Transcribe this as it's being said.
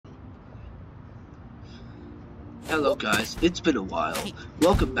Hello guys, it's been a while.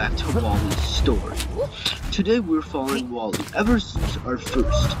 Welcome back to Wally's story. Today we're following Wally ever since our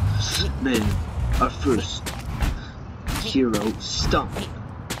first hero, Stump,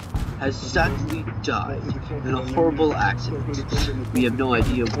 has sadly died in a horrible accident. We have no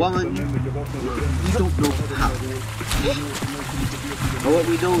idea why, we don't know how. But what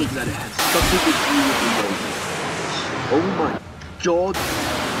we know is that it has something to do with the movie. Oh my god,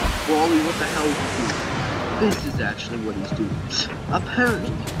 Wally, what the hell are you doing? This is actually what he's doing.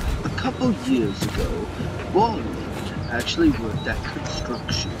 Apparently, a couple years ago, Wally actually worked at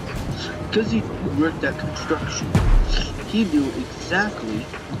construction. Because he worked at construction, he knew exactly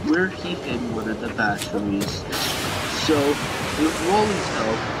where he hid one of the batteries. So, with Wally's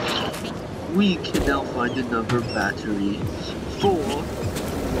help, we can now find another battery for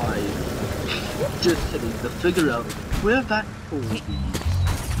life. Just kidding, to figure out where that hole is.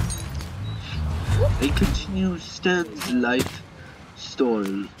 And continue Stan's life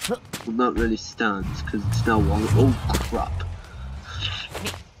story. Well, not really Stan's, because it's now Wally. Oh crap.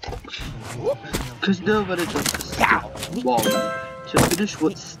 Because now that it's up to Stan, Wally, to finish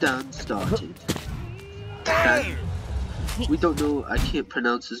what Stan started. Stan, we don't know, I can't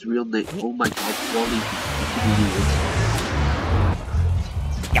pronounce his real name. Oh my god, Wally.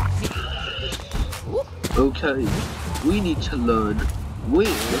 Okay, we need to learn where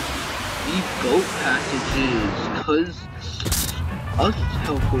the boat passage is, because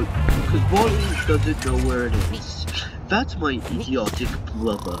Wally doesn't know where it is. That's my idiotic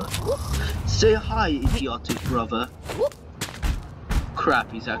brother. Say hi, idiotic brother.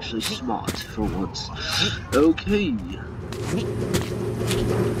 Crap, he's actually smart for once. Okay.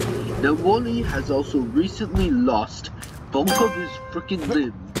 Now Wally has also recently lost both of his freaking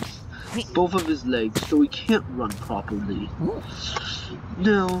limbs, both of his legs, so he can't run properly.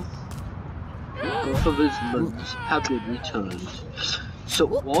 Now, both of his limbs have been returned. So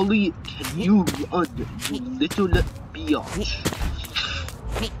Wally, can you run, you little biatch?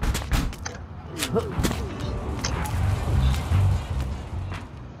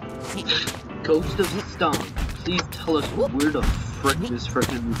 Ghost of Stan, please tell us where the frick this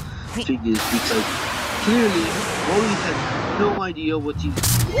frickin' thing is, because clearly Wally has no idea what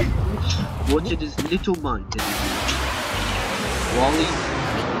in his little mind anymore.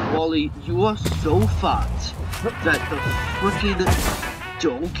 Wally, you are so fat that the frickin'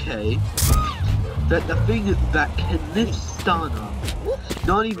 that the thing that can lift Stan up,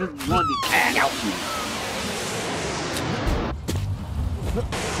 not even one can help you.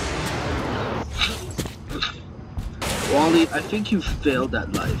 Wally, I think you failed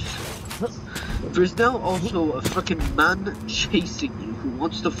at life. There's now also a frickin' man chasing you who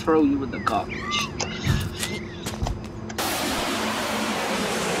wants to throw you in the garbage.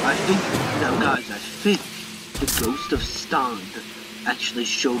 I think the ghost of Stan actually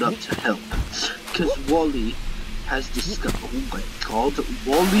showed up to help. Because Wally has discovered, oh my god,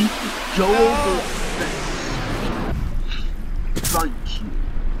 Wally, go over the fence. Thank you.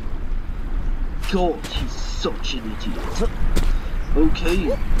 God, he's such an idiot.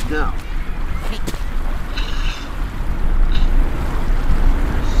 Okay, now.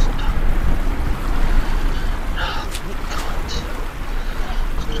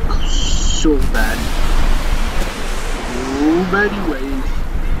 So bad. So many ways.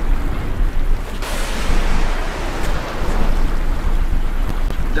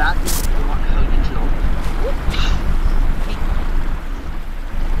 That is not how you jump.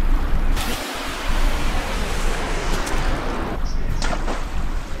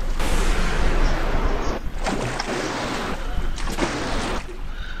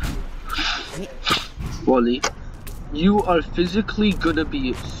 Wally, you are physically gonna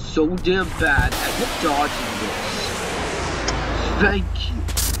be so damn bad at dodging this. Thank you.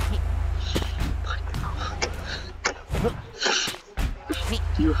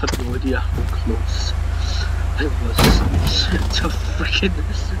 You have no idea how close I was to freaking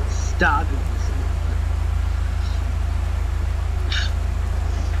stabbing this.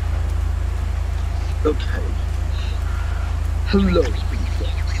 Okay. Hello, people.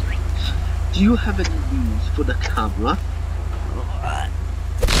 Do you have any news for the camera?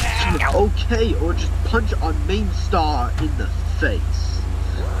 Okay, or just punch our main star in the face.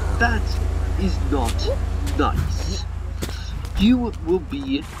 That is not nice. You will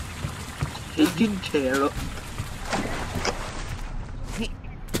be taken care of.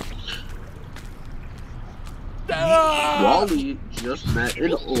 Wally just met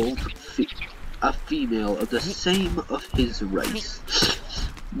an a female of the same of his race.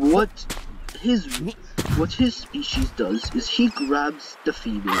 What his species does is he grabs the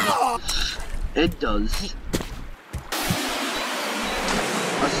female and does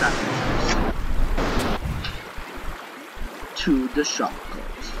a sacrifice to the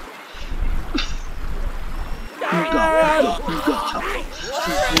shotguns. Who got Taco?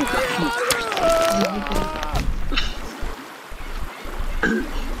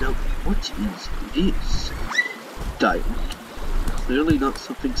 Now, what is this? Diamond. Clearly not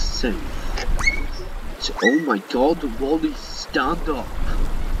something safe. Oh my god, Wally, stand up!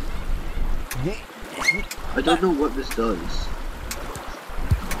 I don't know what this does.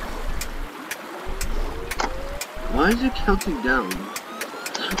 Why is it counting down?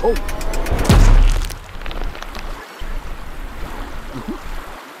 Oh!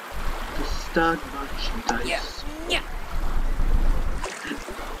 The stand merchandise.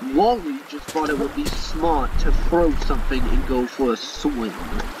 Wally just thought it would be smart to throw something and go for a swing.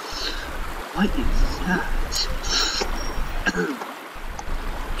 What is that?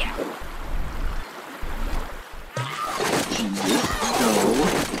 Jesus,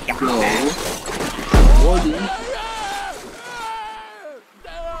 no. Wally.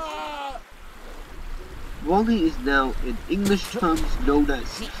 Wally is now, in English terms, known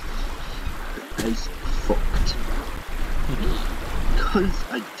as fucked. Because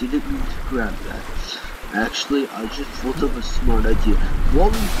I didn't mean to grab that. Actually, I just thought of a smart idea.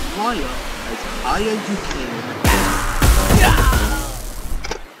 Wally, fly up as high as you can.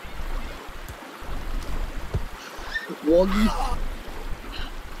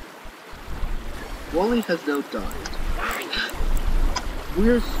 Wally has now died.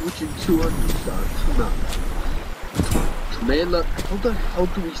 We're switching to a new start. Now, Camilla, how the hell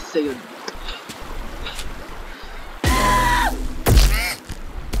do we say it?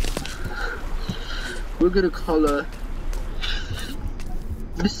 We're gonna call her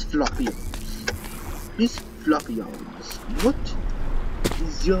Miss Floppy Arms. Miss Floppy Arms, what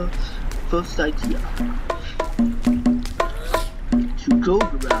is your first idea? To go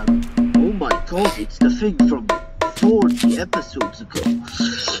grab, oh my god, it's the thing from 40 episodes ago.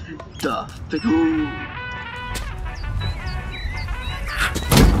 The thing.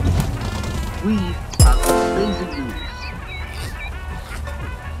 We have amazing news.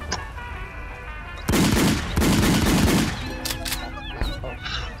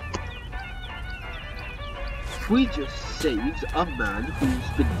 We just saved a man who's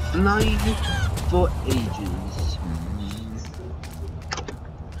been flying for ages.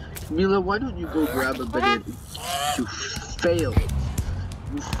 Mila, why don't you go grab a banana? You failed.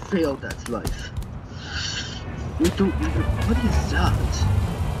 You failed at life. You don't even. What is that?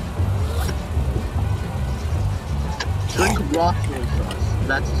 Drink waffle sauce.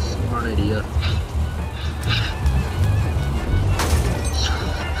 That's a smart idea.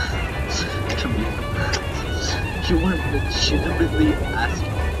 You are legitimately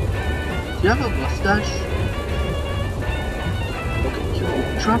asking. Do you have a mustache? Okay, you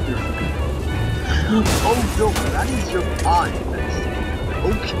drop your fucking. Oh no, that is your eye.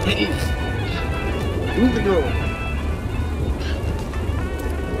 Okay. Moving on.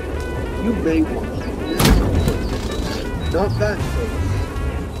 You may want to this horse. Not that horse.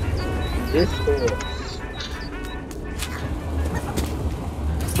 This horse.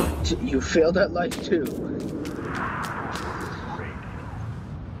 You failed at life too.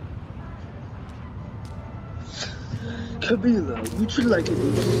 Camila, would you like a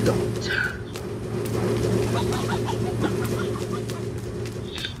new start?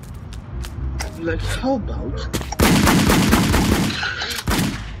 Like, how about?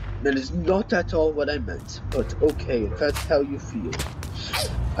 That is not at all what I meant, but okay, if that's how you feel.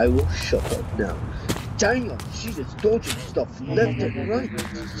 I will shut up now. Damn, she's just dodging stuff left and right.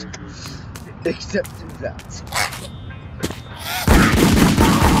 Except that.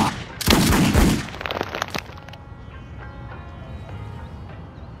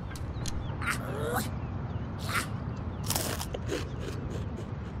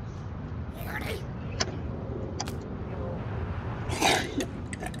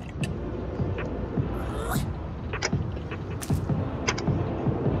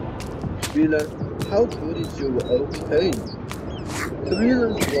 Camila, how good is your okay?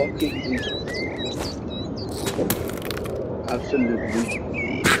 Camila's walking is absolutely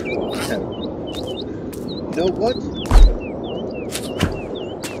terrible. You know what?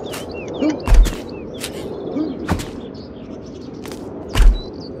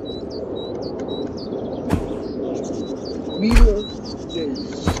 Camila is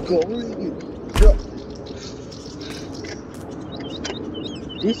scoring it.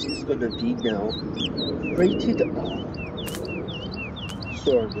 This is gonna be now rated R.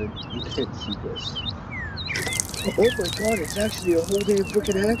 Sorry man, you can't see this. Oh my god, it's actually a whole day of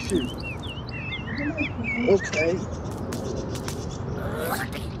freaking action. Okay.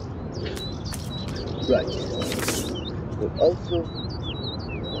 Right. But also,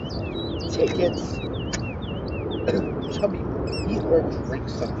 tickets. Chubby, eat or drink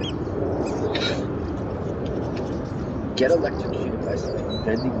something. Get electrocuted by some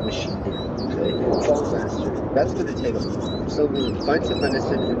vending machine here, okay? Fall master. That's gonna take a while. So find some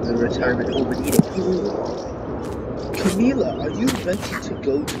medicine in the retirement home and eat it. Camila, are you ready to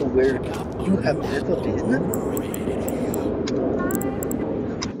go to where you have never been?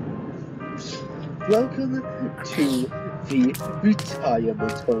 Welcome to the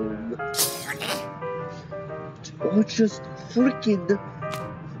retirement home. Or just freaking,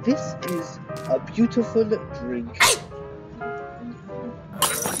 this is a beautiful drink.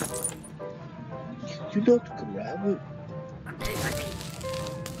 Do not grab it.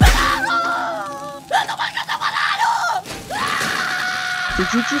 Did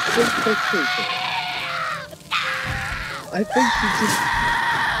you just say potato? I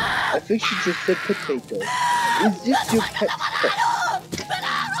think she just said potato. Is this your pet pet?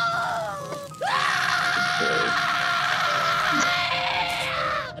 Okay.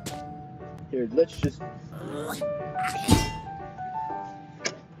 Here, let's just...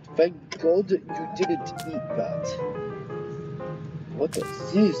 Thank God you didn't eat that. What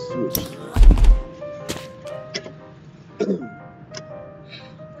is this switch?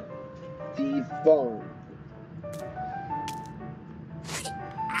 The farm.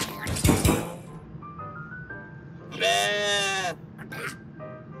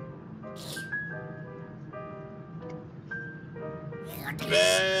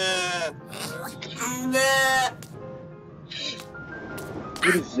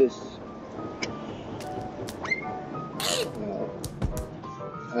 What is this?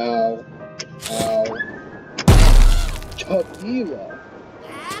 Ow. Ow. Camila.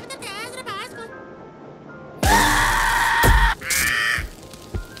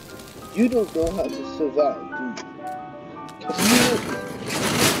 You don't know how to survive, do you? Camila.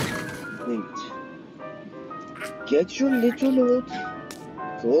 Wait. Get your little note.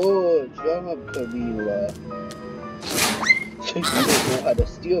 Good job, Camila. You don't know how to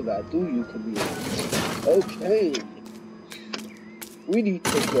steal that, do you, Camila? Okay. We need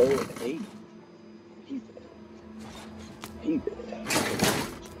to go. Hey there.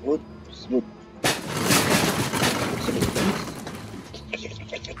 What? Smoke.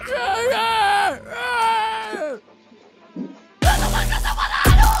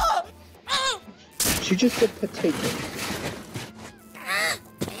 She just said potato.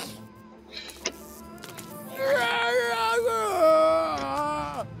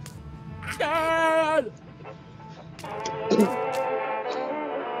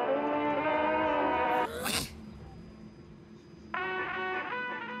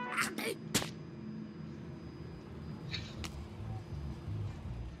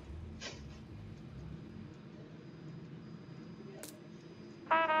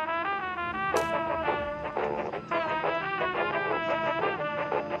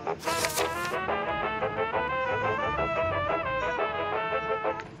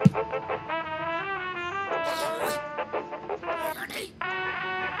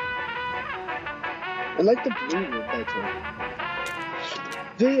 I like the blue one better.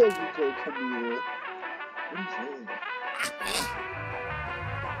 There you go, Camila. What is that?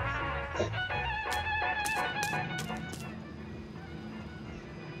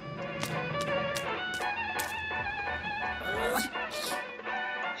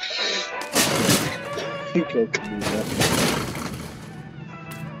 You go, Camila.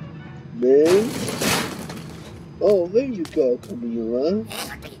 Man. Oh, there you go, Camila.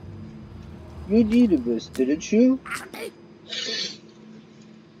 You needed this, didn't you?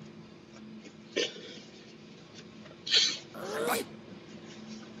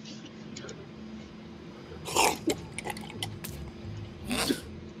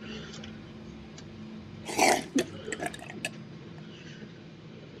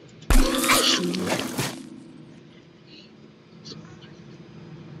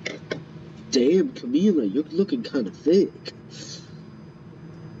 Damn, Camila, you're looking kind of thick.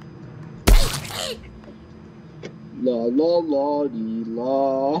 La la la dee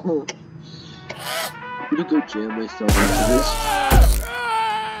la. I'm gonna go jam myself into this.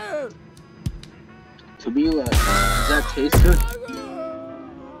 Camila, does that taste good?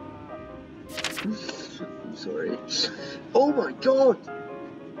 I'm sorry. Oh my god!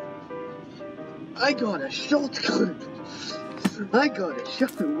 I got a shotgun! I got a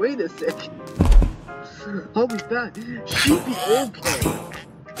shotgun. Wait a sec. I'll be back. She'll be okay.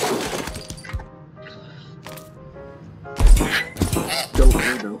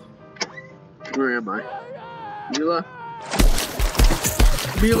 No. Where am I? Mila?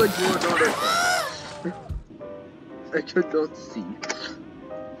 Mila, you are not okay. I could not see.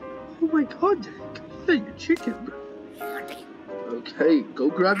 Oh my god, Camila, you're chicken. Okay, go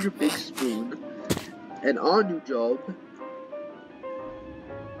grab your big spoon. And our new job.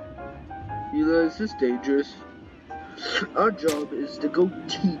 Camila, is this dangerous? Our job is to go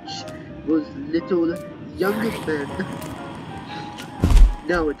teach those little young men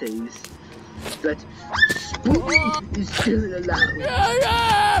nowadays that spooning is still allowed.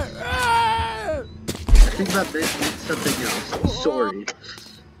 I think that meant something else. I'm sorry.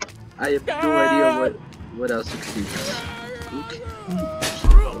 I have no idea what else it means. Okay.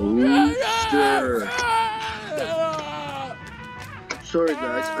 Oh, sure. Sorry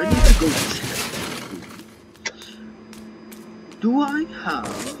guys, I need to go check. Do I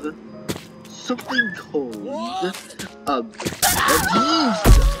have something called a Jesus?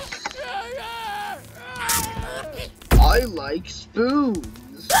 I like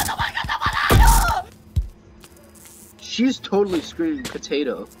spoons. She's totally screaming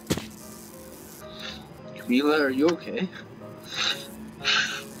potato. Camila, are you okay?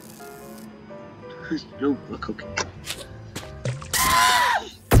 You don't look okay.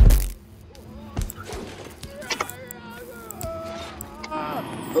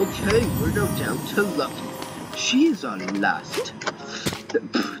 Okay, we're now down to Lucky. She is our last.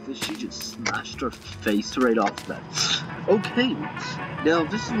 She just smashed her face right off that. Okay, now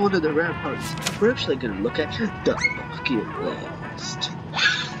this is one of the rare parts. We're actually going to look at the bucket list.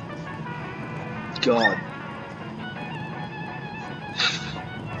 God.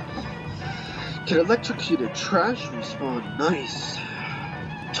 Can electrocute a trash respawn? Nice.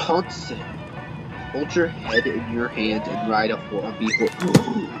 Thompson. Hold your head in your hand and ride a horse.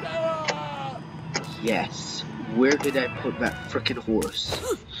 Yes. Where did I put that frickin' horse?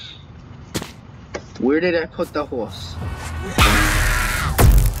 Where did I put the horse?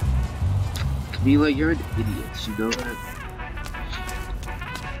 Camila, you're an idiot. You know that?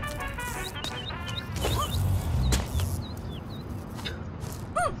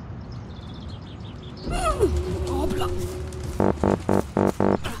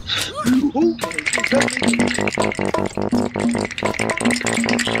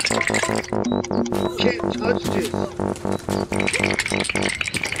 Can't touch this.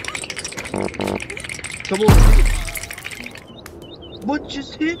 Come on. What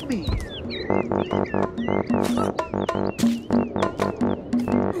just hit me?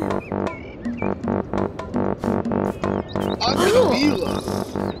 I'm Camila.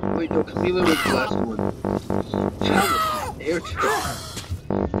 Wait, no, Camila was the last one. That was air trap.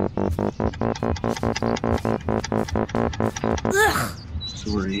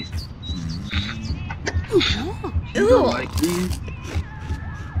 Sorry. You don't like me?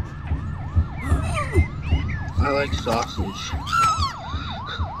 I like sausage.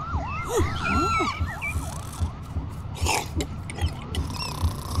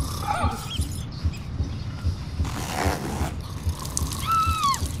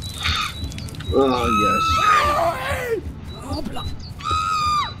 Oh, yes.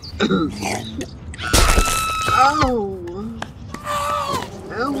 Ow!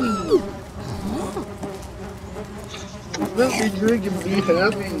 Owie! Let me drink and be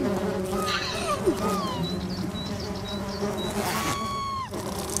happy.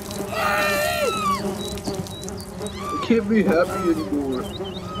 I can't be happy anymore.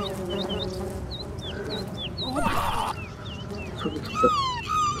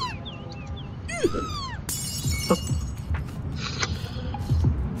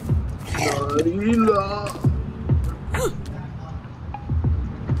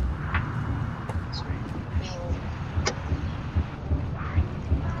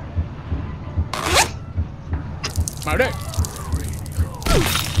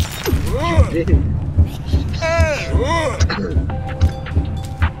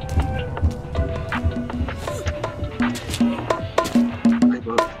 I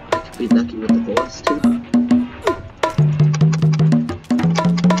could be lucky with the horse too.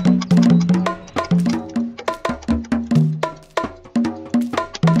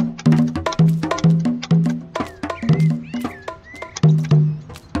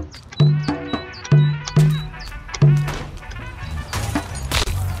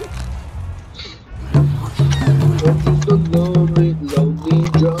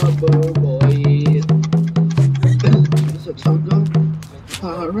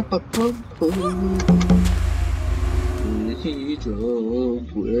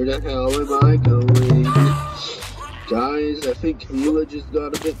 Where the hell am I going? Guys, I think Camila just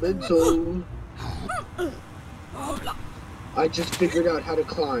got a bit mental. I just figured out how to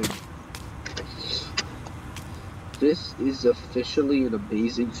climb. This is officially an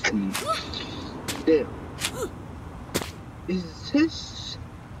amazing feat. Now, Is this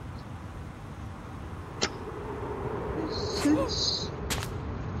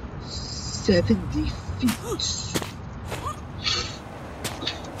 70 feet?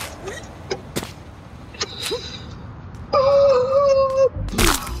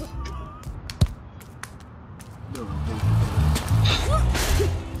 No.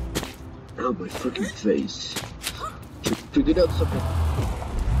 Ow, my freaking face. Figured out something.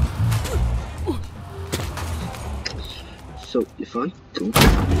 So if I go like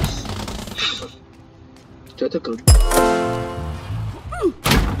this, get a gun.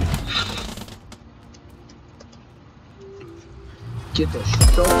 Get a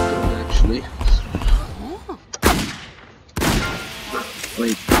shotgun actually.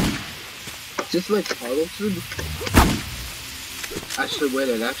 Wait, is this like Carlton? Actually, wait,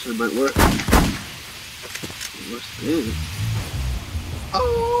 it actually might work. What's this?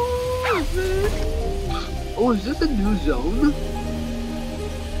 Oh, man. Oh, is this a new zone?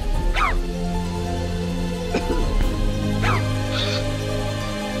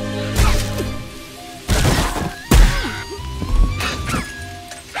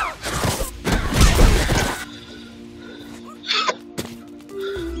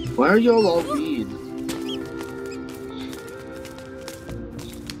 Why are y'all all mean?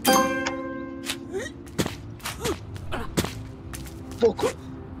 Focus!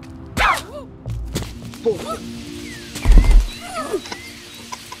 Focus!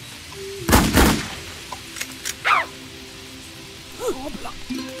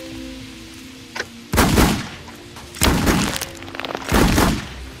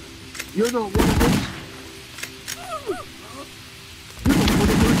 You're not one of us.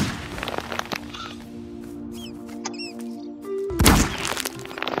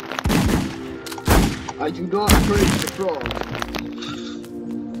 I do not praise the frog.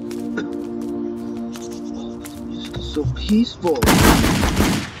 Oh, this music is so peaceful.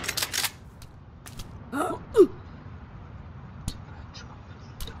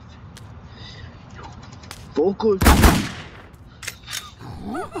 Focus.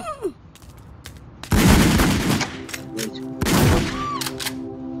 Wait.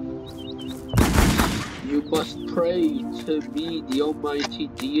 You must pray to me, the almighty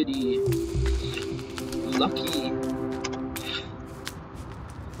deity. Lucky.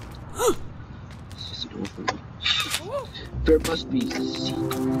 This isn't over. There must be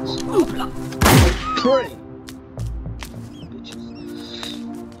secrets. Pray! Bitches.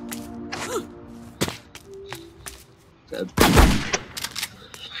 I don't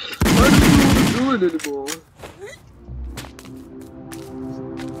want to do it anymore.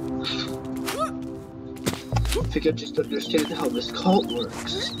 I think I just understand how this cult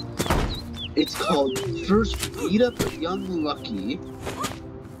works. It's called first beat up a young Lucky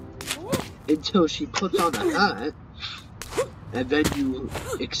until she puts on a hat, and then you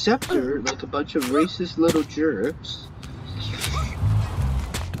accept her like a bunch of racist little jerks.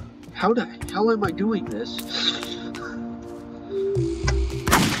 How the hell am I doing this?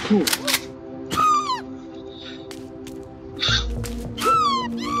 Cool.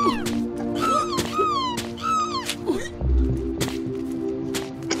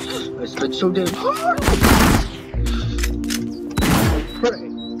 I spent so damn hard. Pray.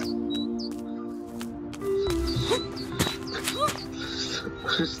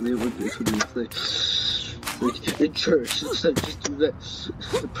 Honestly, it would be for me like in church instead of just do that.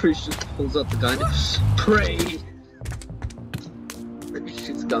 The priest just pulls out the gun. Pray.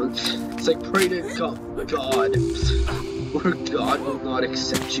 She's done. It's like pray to God, or God will not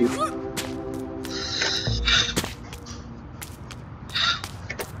accept you.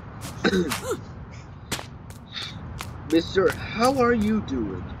 Mister, how are you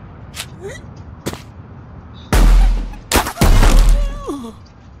doing?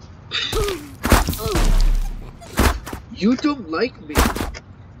 You don't like me.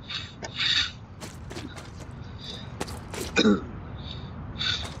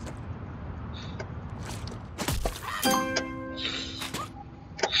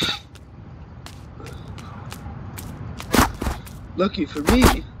 Lucky for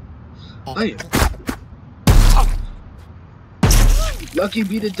me, I am. Lucky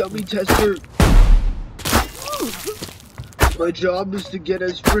be the dummy tester. My job is to get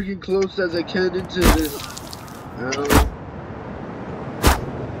as freaking close as I can into this.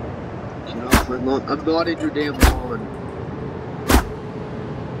 Get off my lawn. I'm not in your damn lawn.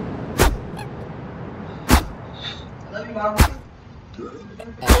 I love you, Mom.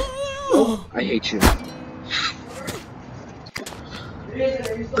 Oh, I hate you.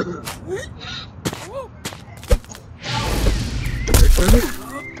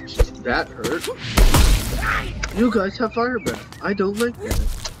 That hurt. You guys have fire breath. I don't like that.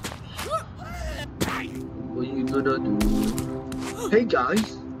 What are you gonna do? Hey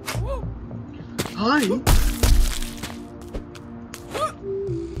guys. Hi.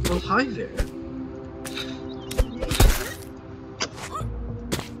 Oh, hi there.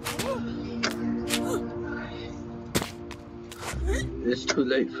 It's too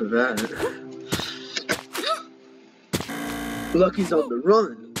late for that. Lucky's on the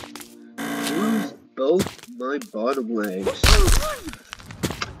run. Lose both my bottom legs.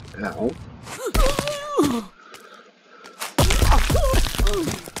 Ow.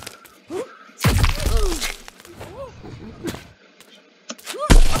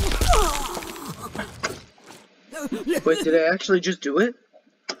 Wait, did I actually just do it?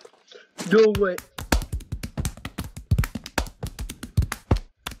 No way.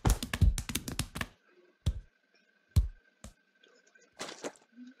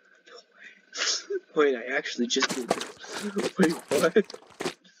 Wait, I actually just did it. Wait, what?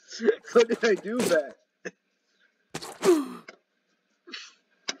 How did I do that?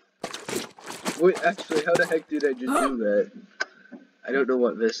 Wait, actually, how the heck did I just do that? I don't know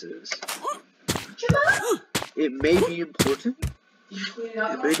what this is. It may be important. It may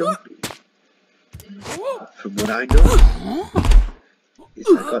not be. From what I know, is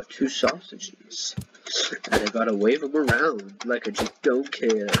I got 2 sausages. And I gotta wave them around like I just don't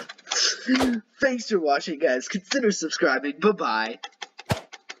care. Thanks for watching, guys. Consider subscribing. Bye-bye.